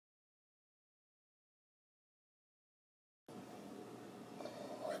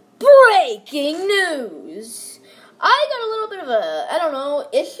Breaking news. I got a little bit of a,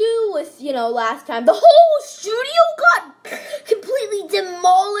 issue with, last time. The whole studio got completely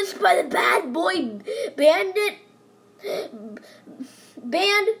demolished by the bad boy bandit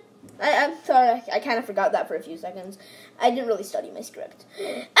band. I'm sorry, I kind of forgot that for a few seconds. I didn't really study my script.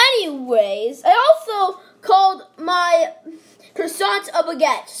 Anyways, I also called my croissant a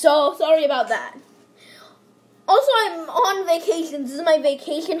baguette, so sorry about that. Also, I'm on vacation. This is my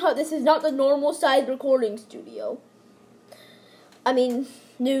vacation hut. This is not the normal size recording studio. I mean,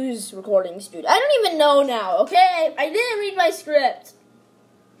 news recording studio. I don't even know now, okay? I didn't read my script.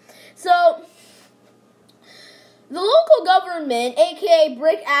 So, the local government, aka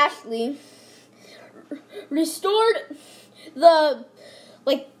Brick Ashley, restored the,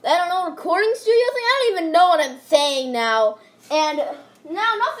 recording studio thing. I don't even know what I'm saying now. And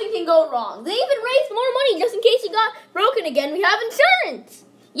now nothing can go wrong. They even raised more money just in case it got broken again. We have insurance.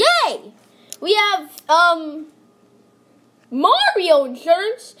 Yay! We have, Mario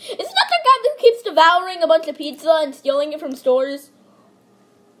insurance. Isn't that the guy who keeps devouring a bunch of pizza and stealing it from stores?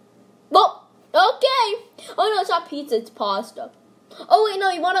 Well, okay. Oh, no, it's not pizza, it's pasta. Oh, wait,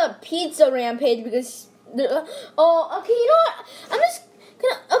 no, you want a pizza rampage because, okay, you know what? I'm just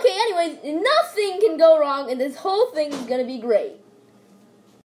gonna, okay, anyways, nothing can go wrong and this whole thing is gonna be great.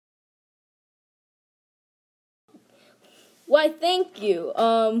 Why, thank you.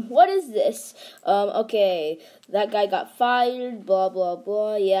 What is this? Okay, that guy got fired, blah, blah,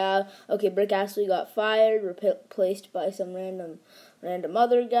 blah, yeah. Okay, Brick Ashley got fired, replaced by some random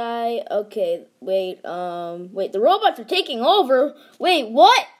other guy. Okay, wait, the robots are taking over. Wait,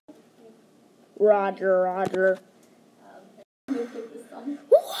 what? Roger.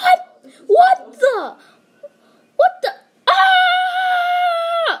 What the?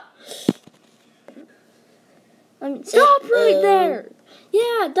 Stop right there.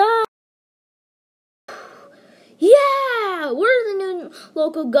 Yeah, duh. Yeah, we're the new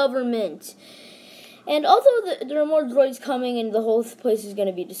local government. And although there are more droids coming and the whole place is going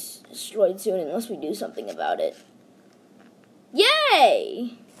to be destroyed soon unless we do something about it.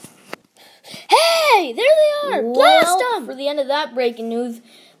 Yay! Hey, there they are. Blast them! For the end of that breaking news,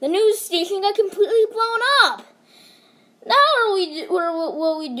 the news station got completely blown up. Now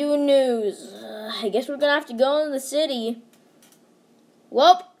will we do news? I guess we're gonna have to go in the city.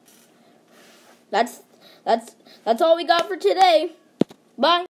 Well, that's all we got for today. Bye.